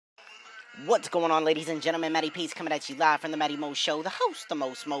What's going on, ladies and gentlemen? Matty P's coming at you live from the Matty Mo Show, the host, the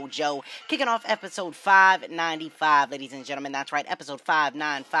most mojo, kicking off episode 595, ladies and gentlemen. That's right, episode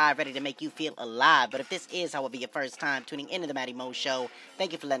 595, ready to make you feel alive. But if this is, however, your first time tuning into the Matty Mo Show,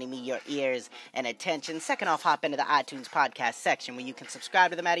 thank you for lending me your ears and attention. Second off, hop into the iTunes podcast section where you can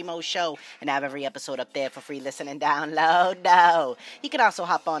subscribe to the Matty Mo Show and have every episode up there for free listen and download. No. You can also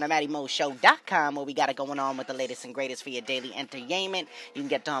hop on to MattyMoShow.com where we got it going on with the latest and greatest for your daily entertainment. You can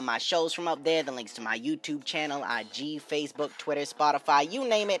get on my shows from up there, the links to my YouTube channel, IG, Facebook, Twitter, Spotify, you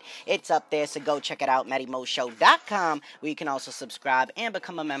name it, it's up there, so go check it out, MattyMoShow.com, where you can also subscribe and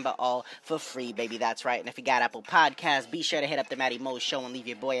become a member all for free, baby, that's right. And if you got Apple Podcasts, be sure to hit up the Matty Mo Show and leave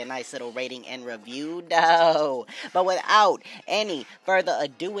your boy a nice little rating and review, no. But without any further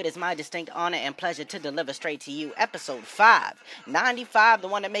ado, it is my distinct honor and pleasure to deliver straight to you episode 595, the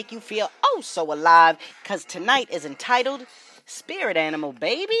one that make you feel oh so alive, because tonight is entitled Spirit Animal,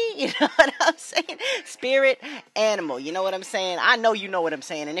 baby. You know what I'm saying? Spirit Animal. You know what I'm saying? I know you know what I'm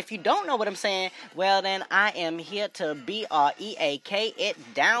saying. And if you don't know what I'm saying, well, then I am here to BREAK it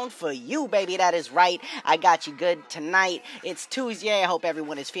down for you, baby. That is right. I got you good tonight. It's Tuesday. I hope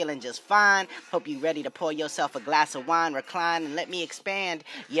everyone is feeling just fine. Hope you're ready to pour yourself a glass of wine, recline, and let me expand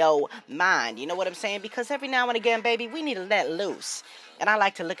your mind. You know what I'm saying? Because every now and again, baby, we need to let loose. And I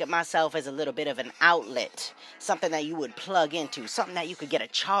like to look at myself as a little bit of an outlet, something that you would plug into, something that you could get a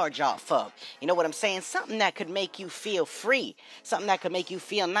charge off of. You know what I'm saying? Something that could make you feel free, something that could make you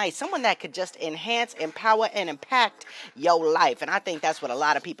feel nice, someone that could just enhance, empower, and impact your life. And I think that's what a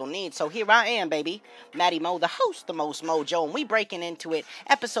lot of people need. So here I am, baby, Matty Mo, the host, the most mojo, and we breaking into it,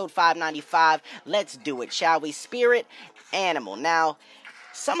 episode 595. Let's do it, shall we? Spirit Animal. Now,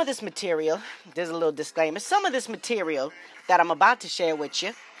 some of this material, there's a little disclaimer, some of this material that I'm about to share with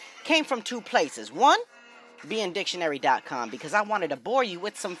you came from two places. One, being dictionary.com, because I wanted to bore you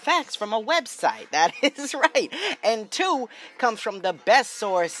with some facts from a website. That is right. And two, comes from the best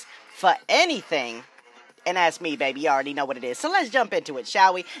source for anything, and that's me, baby. You already know what it is. So let's jump into it,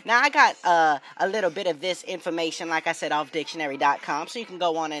 shall we? Now, I got a little bit of this information, like I said, off dictionary.com, so you can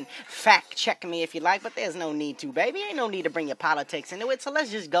go on and fact check me if you like, but there's no need to, baby. Ain't no need to bring your politics into it, so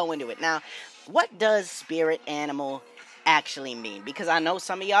let's just go into it. Now, what does spirit animal actually mean? Because I know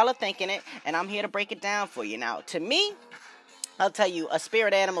some of y'all are thinking it, and I'm here to break it down for you. Now, to me, I'll tell you, a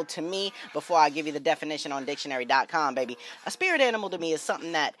spirit animal to me, before I give you the definition on dictionary.com, baby, a spirit animal to me is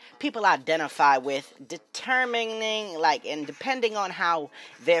something that people identify with, determining, and depending on how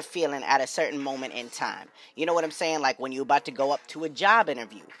they're feeling at a certain moment in time. You know what I'm saying? Like when you're about to go up to a job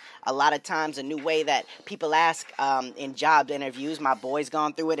interview. A lot of times, a new way that people ask in job interviews, my boy's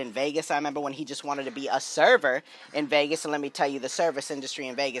gone through it in Vegas. I remember when he just wanted to be a server in Vegas, and let me tell you, the service industry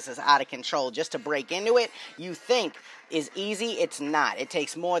in Vegas is out of control. Just to break into it, you think is easy, it's not. It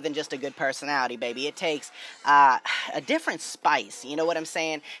takes more than just a good personality, baby. It takes a different spice, you know what I'm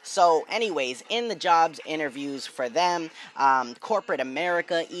saying? So anyways, in the jobs interviews for them, corporate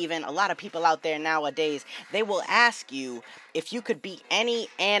America even, a lot of people out there nowadays, they will ask you if you could be any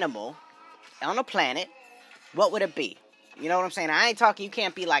animal on a planet, what would it be? You know what I'm saying? I ain't talking, you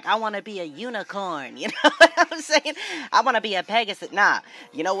can't be like, I want to be a unicorn. You know what I'm saying? I want to be a Pegasus. Nah,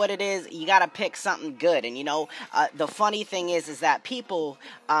 you know what it is? You got to pick something good. And, you know, the funny thing is that people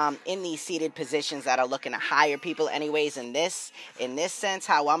in these seated positions that are looking to hire people anyways, in this sense,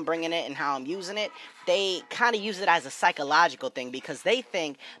 how I'm bringing it and how I'm using it, they kind of use it as a psychological thing because they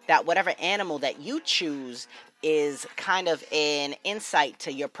think that whatever animal that you choose is kind of an insight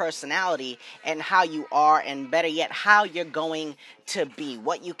to your personality and how you are, and better yet, how you're going to be,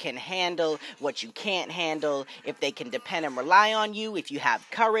 what you can handle, what you can't handle, if they can depend and rely on you, if you have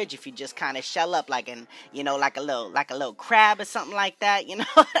courage, if you just kind of shell up like a little crab or something like that, you know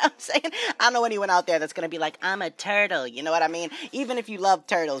what I'm saying? I don't know anyone out there that's going to be like, I'm a turtle, you know what I mean? Even if you love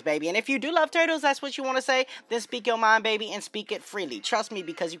turtles, baby, and if you do love turtles, that's what you want to say, then speak your mind, baby, and speak it freely. Trust me,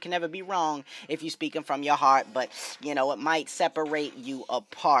 because you can never be wrong if you're speaking from your heart, but, you know, it might separate you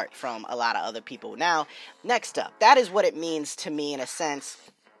apart from a lot of other people. Now, next up, that is what it means to me in a sense.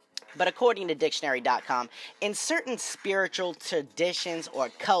 But according to dictionary.com, in certain spiritual traditions or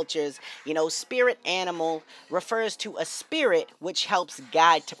cultures, you know, spirit animal refers to a spirit which helps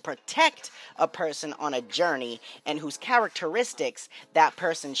guide to protect a person on a journey and whose characteristics that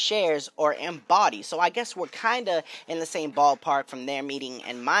person shares or embodies. So I guess we're kind of in the same ballpark from their meaning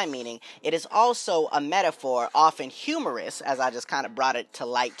and my meaning. It is also a metaphor, often humorous, as I just kind of brought it to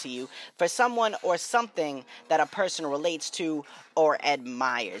light to you, for someone or something that a person relates to or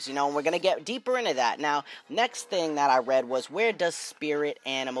admires. You know and we're going to get deeper into that. Now, next thing that I read was, where does spirit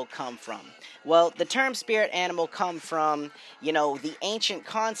animal come from? Well, the term spirit animal come from, the ancient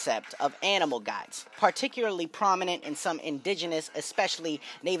concept of animal guides, particularly prominent in some indigenous, especially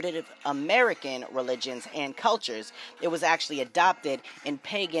Native American religions and cultures. It was actually adopted in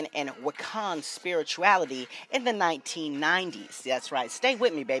pagan and Wiccan spirituality in the 1990s. That's right. Stay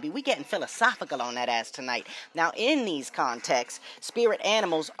with me, baby. We getting philosophical on that ass tonight. Now, in these contexts, spirit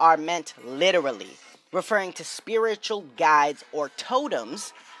animals are meant literally, referring to spiritual guides or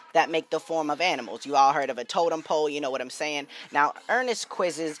totems that make the form of animals. You all heard of a totem pole, you know what I'm saying? Now, earnest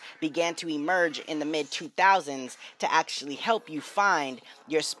quizzes began to emerge in the mid-2000s to actually help you find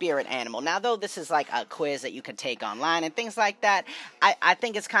your spirit animal. Now, though this is like a quiz that you could take online and things like that, I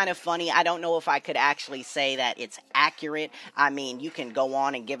think it's kind of funny. I don't know if I could actually say that it's accurate. I mean, you can go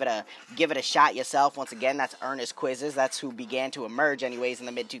on and give it a shot yourself. Once again, that's earnest quizzes. That's who began to emerge anyways in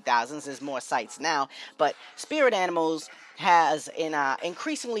the mid-2000s. There's more sites now, but spirit animals has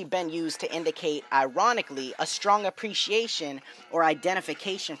increasingly been used to indicate, ironically, a strong appreciation or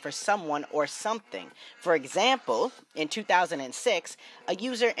identification for someone or something. For example, in 2006, a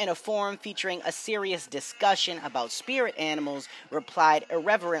user in a forum featuring a serious discussion about spirit animals replied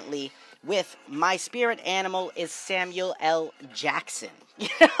irreverently with, "My spirit animal is Samuel L. Jackson." You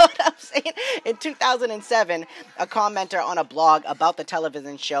know what I'm saying? In 2007, a commenter on a blog about the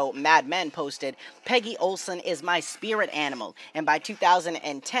television show Mad Men posted, "Peggy Olson is my spirit animal." And by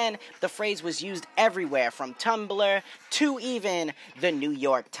 2010, the phrase was used everywhere, from Tumblr to even the New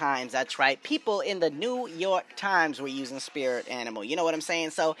York Times. That's right. People in the New York Times were using spirit animal. You know what I'm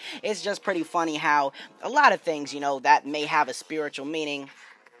saying? So it's just pretty funny how a lot of things, that may have a spiritual meaning,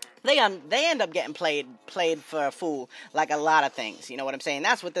 they end up getting played for a fool, like a lot of things. You know what I'm saying?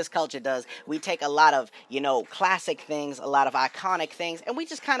 That's what this culture does. We take a lot of, classic things, a lot of iconic things, and we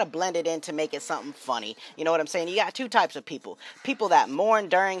just kind of blend it in to make it something funny. You know what I'm saying? You got two types of people. People that mourn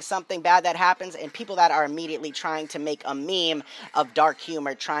during something bad that happens, and people that are immediately trying to make a meme of dark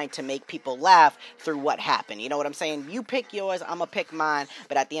humor, trying to make people laugh through what happened. You know what I'm saying? You pick yours, I'm gonna pick mine,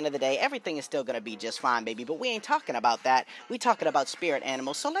 but at the end of the day, everything is still gonna be just fine, baby. But we ain't talking about that. We talking about spirit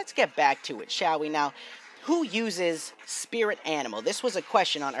animals. So let's get back to it, shall we? Now, who uses spirit animal? This was a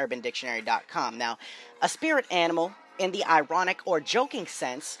question on UrbanDictionary.com. Now, a spirit animal, in the ironic or joking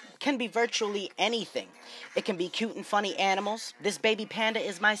sense, can be virtually anything. It can be cute and funny animals. This baby panda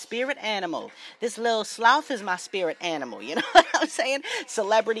is my spirit animal. This little sloth is my spirit animal. You know what I'm saying?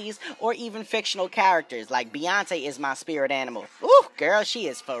 Celebrities or even fictional characters, like Beyonce is my spirit animal. Ooh, girl, she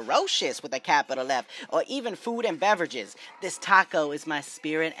is ferocious with a capital F. Or even food and beverages. This taco is my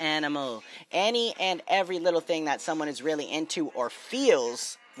spirit animal. Any and every little thing that someone is really into or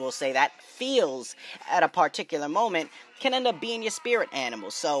feels, we'll say that, feels at a particular moment, can end up being your spirit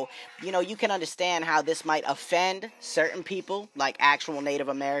animal. So, you can understand how this might offend certain people, like actual Native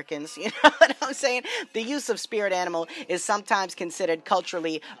Americans. You know what I'm saying? The use of spirit animal is sometimes considered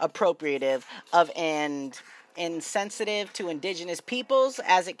culturally appropriative of and insensitive to indigenous peoples,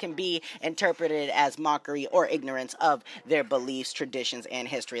 as it can be interpreted as mockery or ignorance of their beliefs, traditions, and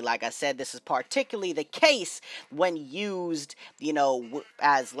history. Like I said, this is particularly the case when used,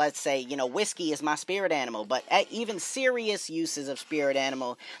 as, let's say, whiskey is my spirit animal, but even serious uses of spirit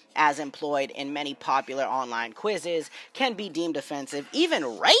animal as employed in many popular online quizzes can be deemed offensive, even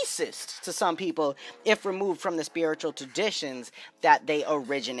racist to some people, if removed from the spiritual traditions that they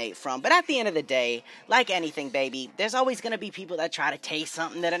originate from. But at the end of the day, like anything, baby, there's always going to be people that try to take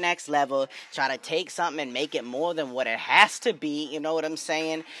something to the next level, try to take something and make it more than what it has to be. You know what I'm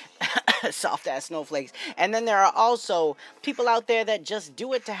saying? Soft ass snowflakes. And then there are also people out there that just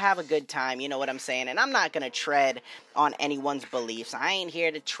do it to have a good time. You know what I'm saying? And I'm not going to tread on anyone's beliefs. I ain't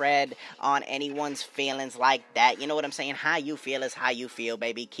here to tread on anyone's feelings like that. You know what I'm saying? How you feel is how you feel,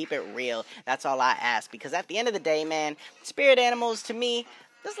 baby. Keep it real. That's all I ask. Because at the end of the day, man, spirit animals, to me,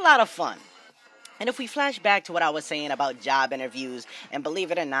 there's a lot of fun. And if we flash back to what I was saying about job interviews, and believe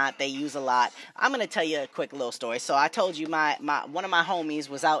it or not, they use a lot, I'm going to tell you a quick little story. So I told you one of my homies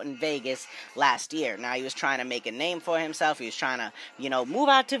was out in Vegas last year. Now, he was trying to make a name for himself. He was trying to, move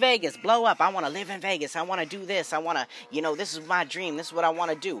out to Vegas, blow up. I want to live in Vegas. I want to do this. I want to, this is my dream. This is what I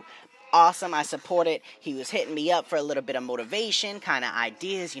want to do. awesome. I support it. He was hitting me up for a little bit of motivation, kind of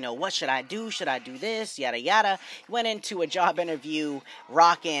ideas. What should I do? Should I do this? Yada, yada. Went into a job interview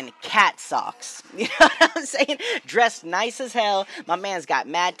rocking cat socks. You know what I'm saying? Dressed nice as hell. My man's got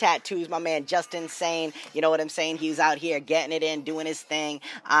mad tattoos. My man just insane. You know what I'm saying? He was out here getting it in, doing his thing.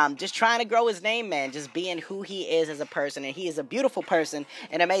 Just trying to grow his name, man. Just being who he is as a person. And he is a beautiful person,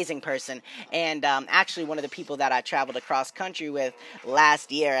 an amazing person. And actually one of the people that I traveled across country with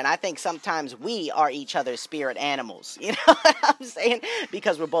last year. And I think sometimes we are each other's spirit animals. You know what I'm saying?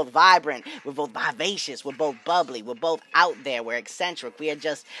 Because we're both vibrant. We're both vivacious. We're both bubbly. We're both out there. We're eccentric. We are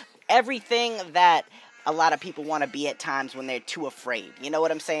just everything that a lot of people want to be at times when they're too afraid. You know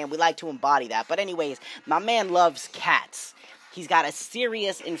what I'm saying? We like to embody that. But anyways, my man loves cats. He's got a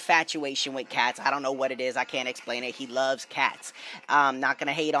serious infatuation with cats. I don't know what it is. I can't explain it. He loves cats. Not going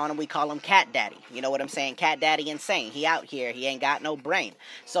to hate on him. We call him Cat Daddy. You know what I'm saying? Cat Daddy insane. He out here. He ain't got no brain.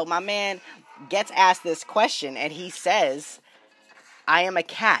 So my man gets asked this question and he says, I am a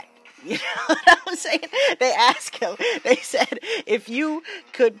cat. You know what I'm saying? They asked him, they said, if you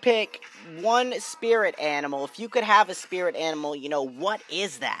could pick one spirit animal, if you could have a spirit animal, what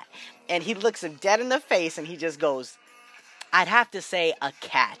is that? And he looks him dead in the face and he just goes, I'd have to say a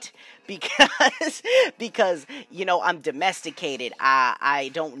cat because I'm domesticated. I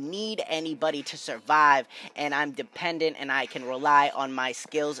don't need anybody to survive, and I'm dependent, and I can rely on my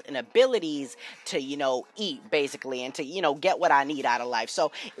skills and abilities to, eat, basically, and to, get what I need out of life.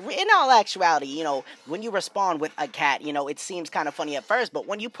 So, in all actuality, when you respond with a cat, it seems kind of funny at first, but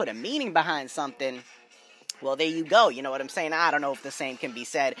when you put a meaning behind something, well, there you go. You know what I'm saying? I don't know if the same can be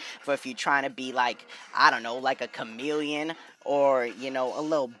said for if you're trying to be like a chameleon or, a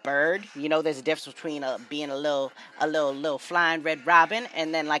little bird. There's a difference between being a little flying red robin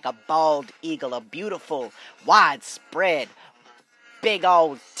and then like a bald eagle, a beautiful, widespread, big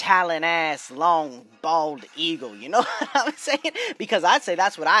old talon ass, long, bald eagle, you know what I'm saying? Because I'd say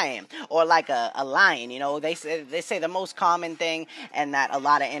that's what I am. Or like a lion, they say the most common thing, and that a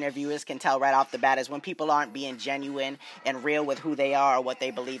lot of interviewers can tell right off the bat, is when people aren't being genuine and real with who they are or what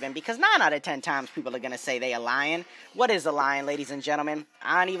they believe in. Because 9 out of 10 times people are going to say they a lion. What is a lion, ladies and gentlemen?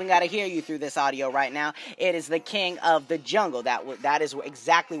 I don't even got to hear you through this audio right now. It is the king of the jungle. That is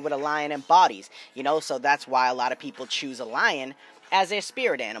exactly what a lion embodies, so that's why a lot of people choose a lion as their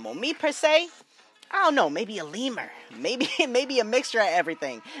spirit animal. Me per se, I don't know, maybe a lemur, maybe a mixture of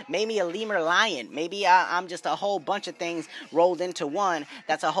everything, maybe a lemur lion, maybe I'm just a whole bunch of things rolled into one.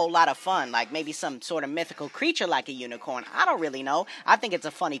 That's a whole lot of fun, like maybe some sort of mythical creature like a unicorn. I don't really know. I think it's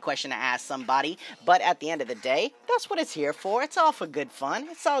a funny question to ask somebody, but at the end of the day, that's what it's here for. It's all for good fun.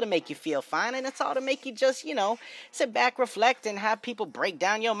 It's all to make you feel fine, and it's all to make you just, sit back, reflect, and have people break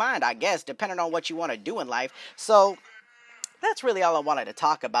down your mind, I guess, depending on what you want to do in life. So that's really all I wanted to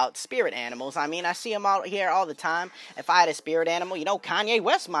talk about, spirit animals. I mean, I see them out here all the time. If I had a spirit animal, Kanye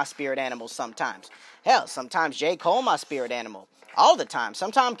West my spirit animal sometimes. Hell, sometimes J. Cole my spirit animal. All the time.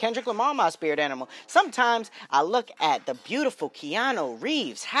 Sometimes Kendrick Lamar my spirit animal. Sometimes I look at the beautiful Keanu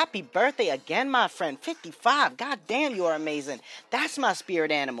Reeves. Happy birthday again, my friend. 55. God damn, you are amazing. That's my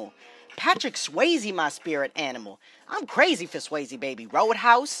spirit animal. Patrick Swayze my spirit animal. I'm crazy for Swayze, baby.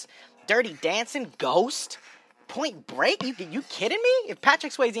 Roadhouse, Dirty Dancing, Ghost, Point Break? You kidding me? If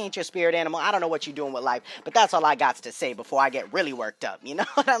Patrick Swayze ain't your spirit animal, I don't know what you're doing with life. But that's all I got to say before I get really worked up. You know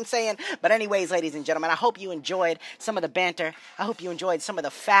what I'm saying? But anyways, ladies and gentlemen, I hope you enjoyed some of the banter. I hope you enjoyed some of the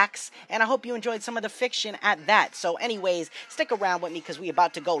facts. And I hope you enjoyed some of the fiction at that. So anyways, stick around with me because we're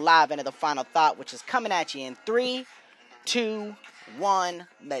about to go live into the final thought, which is coming at you in 3, 2, 1.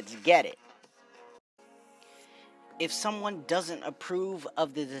 Let's get it. If someone doesn't approve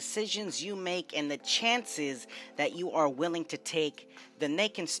of the decisions you make and the chances that you are willing to take, then they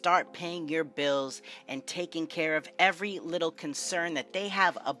can start paying your bills and taking care of every little concern that they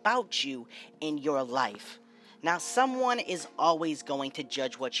have about you in your life. Now, someone is always going to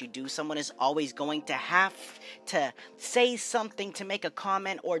judge what you do. Someone is always going to have to say something, to make a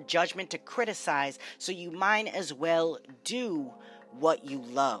comment or judgment, to criticize, so you might as well do what you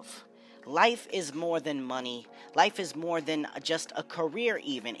love. Life is more than money. Life is more than just a career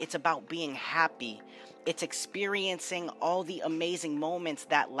even. It's about being happy. It's experiencing all the amazing moments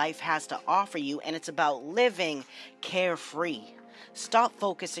that life has to offer you, and it's about living carefree. Stop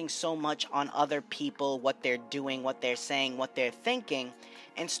focusing so much on other people, what they're doing, what they're saying, what they're thinking,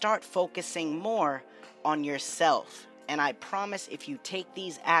 and start focusing more on yourself. And I promise if you take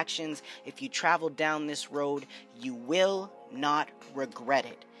these actions, if you travel down this road, you will not regret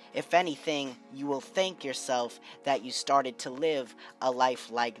it. if anything, you will thank yourself that you started to live a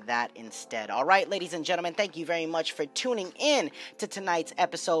life like that instead. All right, ladies and gentlemen, thank you very much for tuning in to tonight's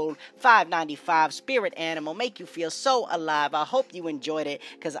episode 595, Spirit Animal. Make you feel so alive. I hope you enjoyed it,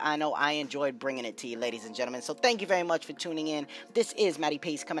 because I know I enjoyed bringing it to you, ladies and gentlemen. So thank you very much for tuning in. This is Matty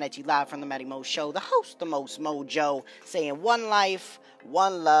Peace coming at you live from the Matty Mo Show, the host, the most mojo, saying one life,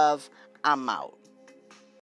 one love, I'm out.